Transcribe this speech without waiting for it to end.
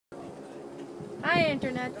Hi,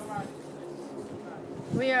 Internet.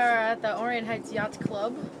 We are at the Orient Heights Yacht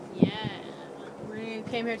Club. Yeah. We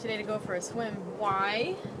came here today to go for a swim.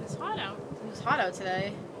 Why? It's hot out. It was hot out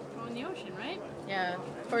today. We're in the ocean, right? Yeah.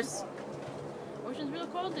 Of course. Ocean's real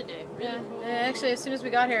cold today. Really Yeah. cold. Actually, as soon as we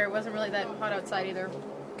got here, it wasn't really that hot outside either.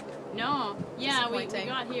 No. Yeah, we Disappointing.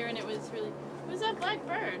 got here and it was really... Who's that black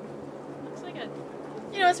bird? Looks like a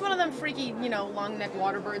You know, it's one of them freaky, long neck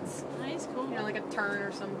water birds. nice, cool... Like a tern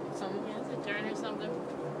or some. Yeah, it's a tern or something.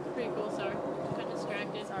 Pretty cool, sorry. Got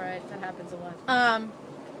distracted. It's alright, that happens a lot.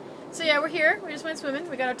 So yeah, we're here. We just went swimming.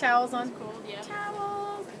 We got our towels on. It's cold, yeah.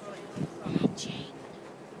 Towels!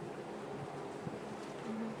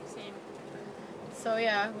 Same. So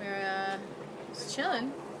yeah, we're just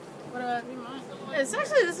chilling. What about... Pretty much. It's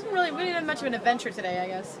actually, this isn't really, we didn't have much of an adventure today, I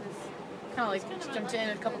guess. It's kind of like just jumped in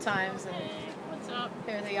a couple times and Hey, what's up?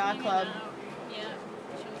 here at the yacht Hanging club. out. Yeah.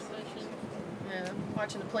 Chill session. Yeah,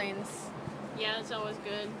 watching the planes. Yeah, it's always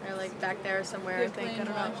good. They're like back there somewhere, I Good think. I plane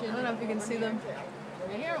don't know. watching. I don't know if you can see them.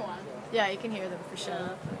 I hear one. Yeah, you can hear them for sure.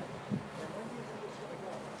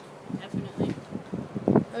 Definitely.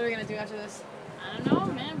 What are we gonna do after this? I don't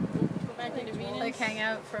know, man. We'll go back into Venus. Like hang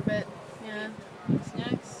out for a bit. Yeah. What's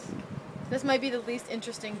next? This might be the least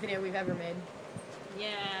interesting video we've ever made. Yeah.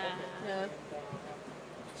 Yeah.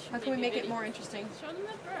 How can we make it more interesting? Show them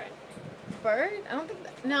that bird. Bird? I don't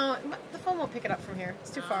think. No, the phone won't pick it up from here.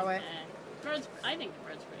 It's too far away. Okay. Bird's. I think the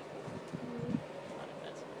bird's pretty cool.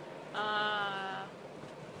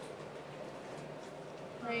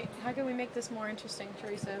 Right. How can we make this more interesting,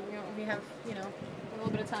 Teresa? We have, a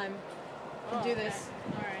little bit of time. We can do this.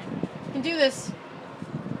 All right. We can do this.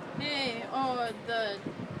 Hey, the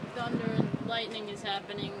thunder and lightning is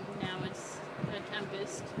happening now. It's a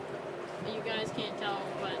tempest. You guys can't tell,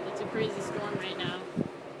 but it's a crazy storm right now.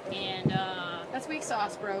 And That's weak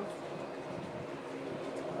sauce, bro.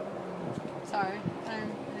 Sorry. I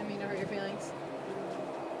didn't mean to hurt your feelings.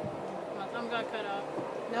 my thumb got cut off.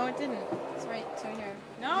 No, it didn't. It's right here.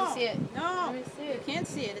 No. Let me see it. No. Let me see it. You can't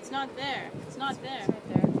see it. It's not there. It's not there. It's right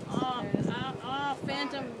there. Oh, There it is.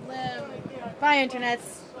 phantom limb. Bye,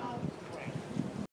 internets.